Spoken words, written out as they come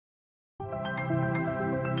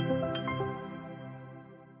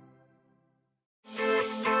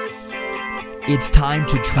It's time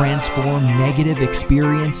to transform negative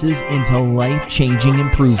experiences into life-changing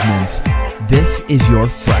improvements. This is your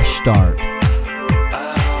fresh start.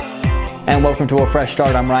 And welcome to A Fresh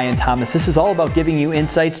Start. I'm Ryan Thomas. This is all about giving you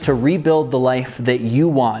insights to rebuild the life that you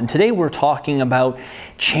want. And today we're talking about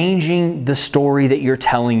changing the story that you're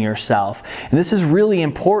telling yourself. And this is really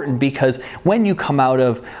important because when you come out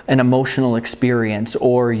of an emotional experience,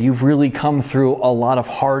 or you've really come through a lot of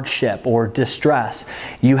hardship or distress,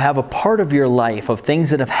 you have a part of your life of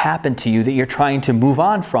things that have happened to you that you're trying to move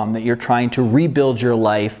on from, that you're trying to rebuild your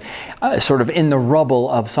life sort of in the rubble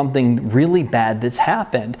of something really bad that's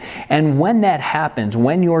happened. And when that happens,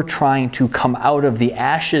 when you're trying to come out of the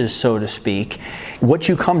ashes, so to speak, what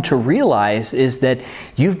you come to realize is that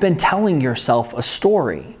you've been telling yourself a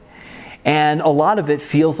story. And a lot of it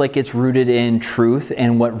feels like it's rooted in truth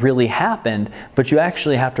and what really happened, but you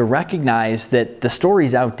actually have to recognize that the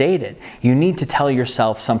story's outdated. You need to tell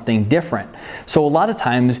yourself something different. So a lot of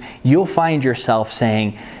times you'll find yourself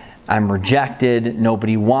saying, I'm rejected,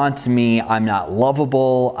 nobody wants me, I'm not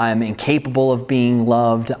lovable, I'm incapable of being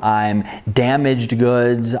loved, I'm damaged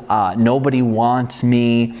goods, nobody wants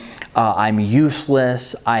me, I'm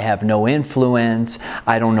useless, I have no influence,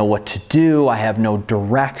 I don't know what to do, I have no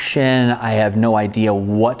direction, I have no idea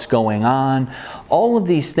what's going on. All of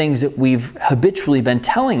these things that we've habitually been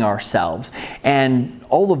telling ourselves, and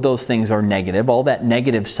all of those things are negative. All that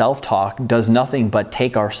negative self-talk does nothing but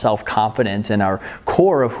take our self-confidence and our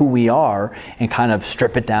core of who we are and kind of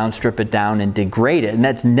strip it down and degrade it. And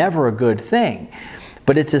that's never a good thing.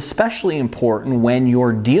 But it's especially important when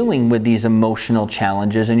you're dealing with these emotional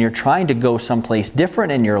challenges and you're trying to go someplace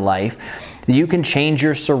different in your life. You can change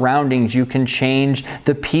your surroundings, you can change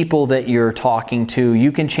the people that you're talking to,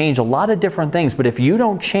 you can change a lot of different things. But if you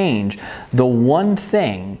don't change the one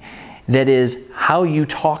thing, that is how you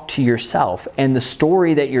talk to yourself and the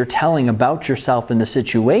story that you're telling about yourself in the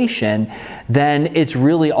situation, then it's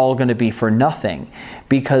really all going to be for nothing,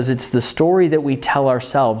 because it's the story that we tell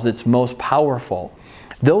ourselves that's most powerful.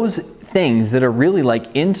 Those things that are really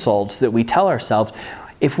like insults that we tell ourselves,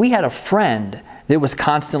 if we had a friend that was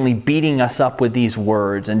constantly beating us up with these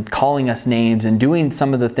words and calling us names and doing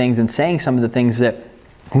some of the things and saying some of the things that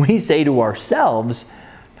we say to ourselves,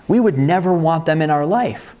 we would never want them in our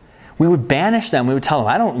life. We would banish them. We would tell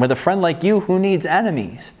them, with a friend like you, who needs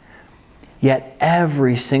enemies? Yet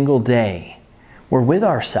every single day, we're with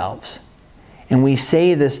ourselves. And we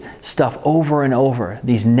say this stuff over and over,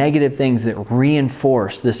 these negative things that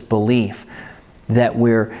reinforce this belief that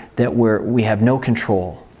we have no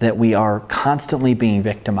control, that we are constantly being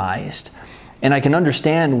victimized. And I can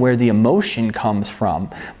understand where the emotion comes from,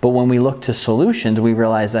 but when we look to solutions, we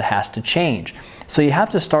realize that has to change. So you have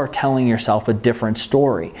to start telling yourself a different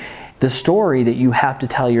story. The story that you have to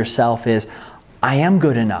tell yourself is, I am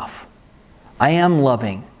good enough. I am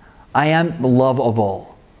loving. I am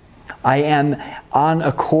lovable. I am on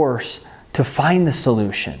a course to find the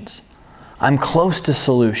solutions. I'm close to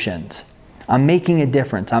solutions. I'm making a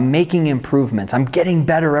difference. I'm making improvements. I'm getting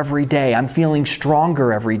better every day. I'm feeling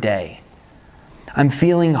stronger every day. I'm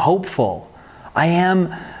feeling hopeful. I am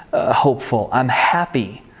hopeful. I'm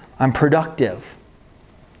happy. I'm productive.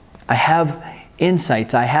 I have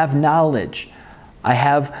insights, I have knowledge, I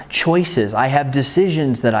have choices, I have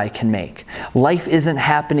decisions that I can make. Life isn't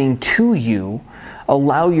happening to you.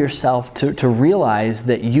 Allow yourself to realize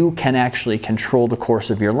that you can actually control the course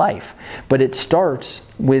of your life. But it starts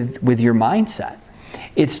with your mindset.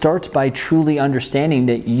 It starts by truly understanding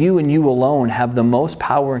that you and you alone have the most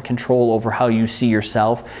power and control over how you see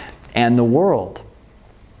yourself and the world.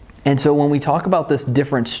 And so when we talk about this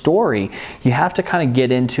different story, you have to kind of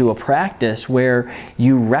get into a practice where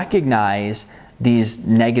you recognize these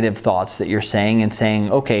negative thoughts that you're saying and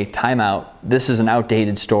saying, okay, time out. This is an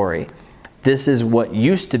outdated story. This is what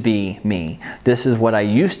used to be me. This is what I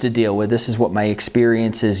used to deal with. This is what my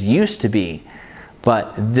experiences used to be.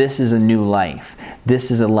 But this is a new life.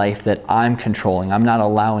 This is a life that I'm controlling. I'm not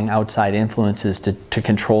allowing outside influences to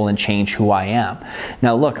control and change who I am.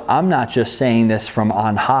 Now look, I'm not just saying this from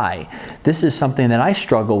on high. This is something that I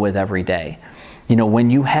struggle with every day. You know,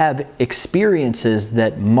 when you have experiences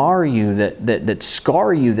that mar you, that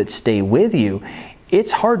scar you, that stay with you,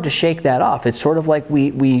 it's hard to shake that off. It's sort of like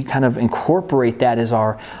we kind of incorporate that as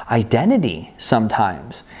our identity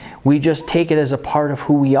sometimes. We just take it as a part of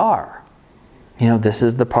who we are. You know, this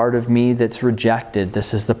is the part of me that's rejected.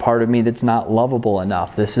 This is the part of me that's not lovable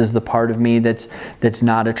enough. This is the part of me that's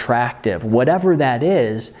not attractive. Whatever that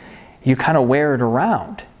is, you kind of wear it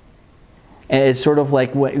around. And it's sort of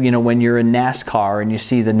like when you're in NASCAR and you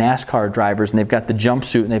see the NASCAR drivers and they've got the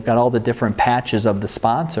jumpsuit and they've got all the different patches of the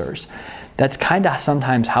sponsors. That's kind of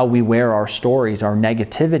sometimes how we wear our stories, our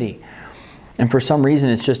negativity. And for some reason,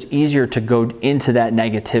 it's just easier to go into that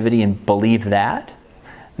negativity and believe that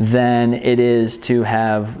than it is to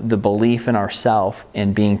have the belief in ourself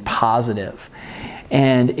and being positive.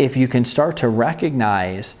 And if you can start to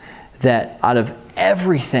recognize that out of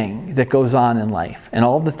everything that goes on in life and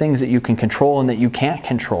all the things that you can control and that you can't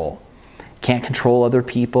control other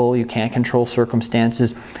people, you can't control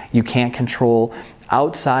circumstances, you can't control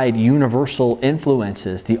outside universal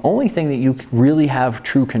influences. The only thing that you really have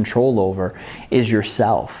true control over is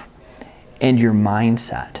yourself and your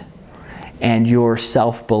mindset and your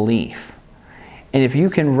self-belief. And if you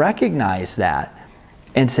can recognize that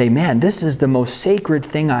and say, man, this is the most sacred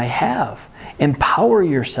thing I have, empower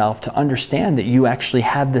yourself to understand that you actually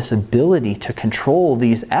have this ability to control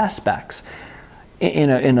these aspects in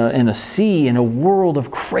a sea, in a world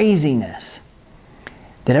of craziness,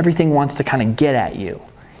 that everything wants to kind of get at you,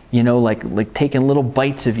 like taking little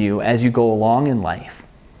bites of you as you go along in life.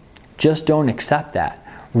 Just don't accept that.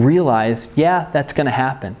 Realize, yeah, that's going to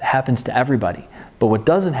happen. It happens to everybody. But what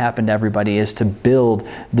doesn't happen to everybody is to build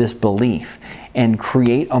this belief and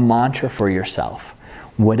create a mantra for yourself.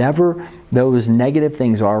 Whatever those negative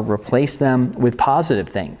things are, replace them with positive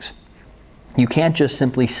things. You can't just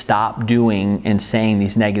simply stop doing and saying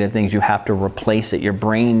these negative things. You have to replace it. Your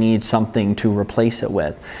brain needs something to replace it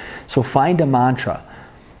with. So find a mantra.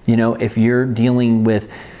 If you're dealing with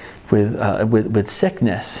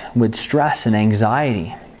sickness, with stress and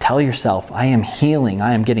anxiety, tell yourself, I am healing.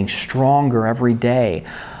 I am getting stronger every day.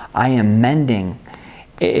 I am mending.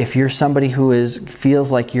 If you're somebody who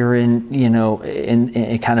feels like you're in no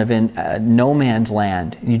man's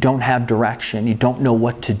land, you don't have direction, you don't know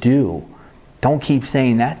what to do, don't keep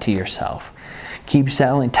saying that to yourself. Keep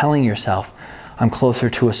telling yourself, I'm closer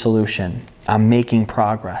to a solution. I'm making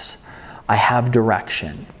progress. I have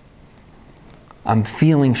direction. I'm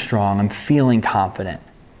feeling strong. I'm feeling confident.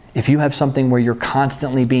 If you have something where you're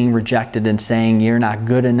constantly being rejected and saying you're not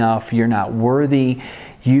good enough, you're not worthy,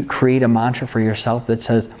 you create a mantra for yourself that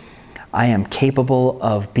says, I am capable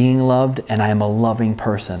of being loved and I am a loving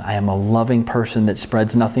person. I am a loving person that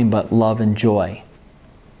spreads nothing but love and joy.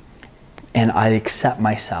 And I accept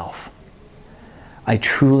myself. I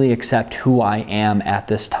truly accept who I am at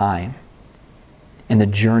this time and the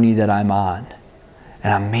journey that I'm on.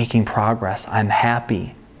 And I'm making progress. I'm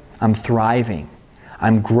happy. I'm thriving.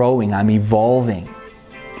 I'm growing. I'm evolving.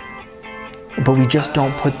 But we just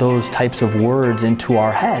don't put those types of words into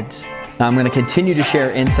our heads. Now I'm going to continue to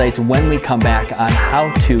share insights when we come back on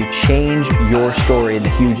how to change your story and the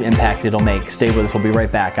huge impact it'll make. Stay with us. We'll be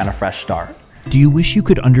right back on A Fresh Start. Do you wish you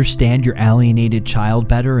could understand your alienated child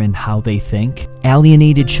better and how they think?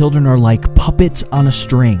 Alienated children are like puppets on a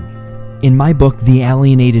string. In my book, The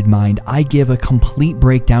Alienated Mind, I give a complete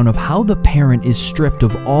breakdown of how the parent is stripped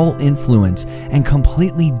of all influence and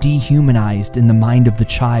completely dehumanized in the mind of the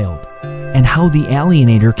child, and how the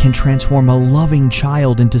alienator can transform a loving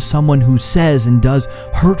child into someone who says and does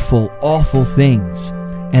hurtful, awful things.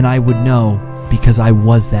 And I would know because I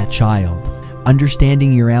was that child.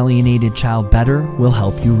 Understanding your alienated child better will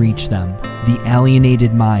help you reach them. The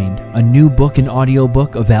Alienated Mind, a new book and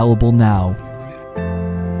audiobook available now.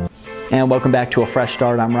 And welcome back to A Fresh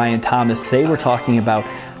Start. I'm Ryan Thomas. Today we're talking about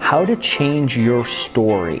how to change your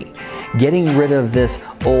story. Getting rid of this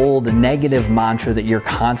old negative mantra that you're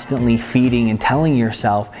constantly feeding and telling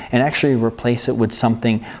yourself, and actually replace it with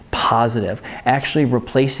something positive. Actually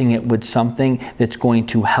replacing it with something that's going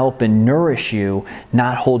to help and nourish you,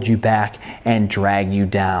 not hold you back and drag you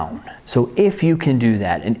down. So if you can do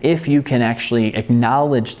that, and if you can actually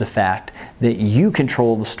acknowledge the fact that you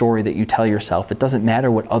control the story that you tell yourself, it doesn't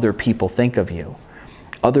matter what other people think of you.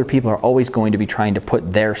 Other people are always going to be trying to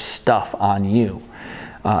put their stuff on you.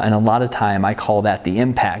 And a lot of time I call that the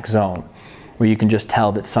impact zone, where you can just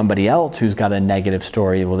tell that somebody else who's got a negative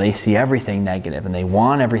story, well, they see everything negative and they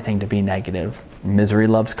want everything to be negative. Misery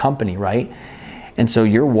loves company, right? And so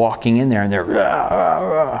you're walking in there and they're, rah, rah,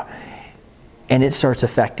 rah, and it starts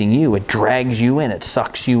affecting you. It drags you in, it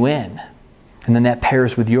sucks you in. And then that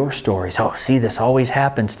pairs with your stories. Oh, see, this always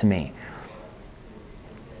happens to me.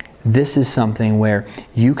 This is something where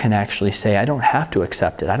you can actually say, I don't have to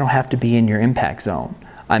accept it. I don't have to be in your impact zone.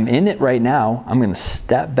 I'm in it right now. I'm going to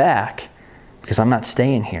step back because I'm not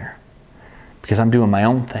staying here, because I'm doing my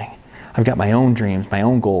own thing. I've got my own dreams, my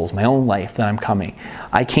own goals, my own life that I'm coming.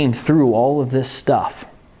 I came through all of this stuff,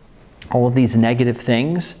 all of these negative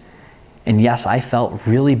things, and yes, I felt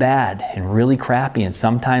really bad and really crappy, and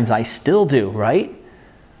sometimes I still do, right?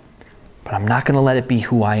 but I'm not going to let it be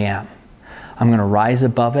who I am. I'm going to rise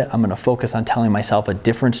above it. I'm going to focus on telling myself a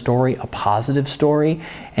different story, a positive story,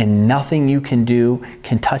 and nothing you can do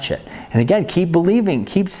can touch it. And again, keep believing,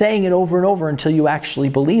 keep saying it over and over until you actually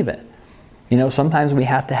believe it. You know, sometimes we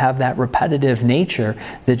have to have that repetitive nature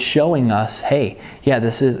that's showing us, hey, yeah,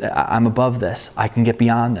 I'm above this. I can get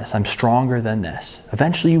beyond this. I'm stronger than this.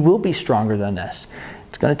 Eventually you will be stronger than this.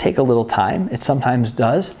 It's going to take a little time. It sometimes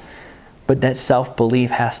does, but that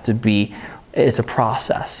self-belief it's a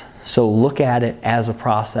process. So look at it as a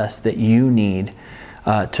process that you need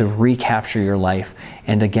to recapture your life,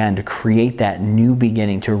 and again, to create that new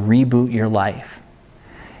beginning, to reboot your life.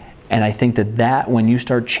 And I think that when you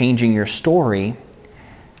start changing your story,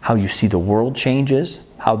 how you see the world changes,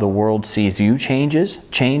 how the world sees you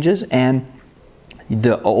changes, and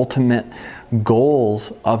the ultimate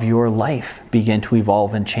goals of your life begin to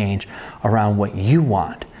evolve and change around what you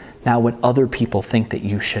want, not what other people think that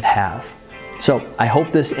you should have. So I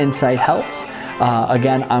hope this insight helps.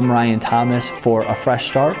 Again, I'm Ryan Thomas for A Fresh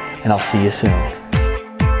Start, and I'll see you soon.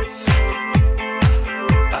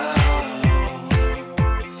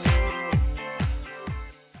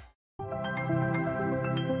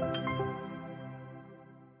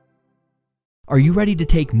 Are you ready to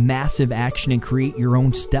take massive action and create your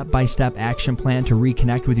own step-by-step action plan to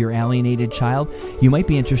reconnect with your alienated child? You might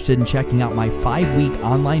be interested in checking out my 5-week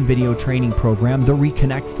online video training program, The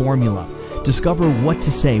Reconnect Formula. Discover what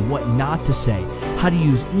to say, what not to say, how to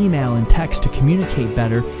use email and text to communicate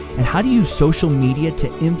better, and how to use social media to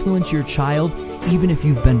influence your child even if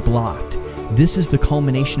you've been blocked. This is the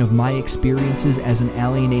culmination of my experiences as an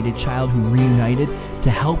alienated child who reunited to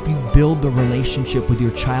help you build the relationship with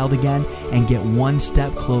your child again and get one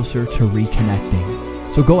step closer to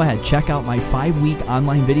reconnecting. So go ahead, check out my 5-week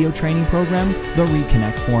online video training program, The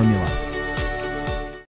Reconnect Formula.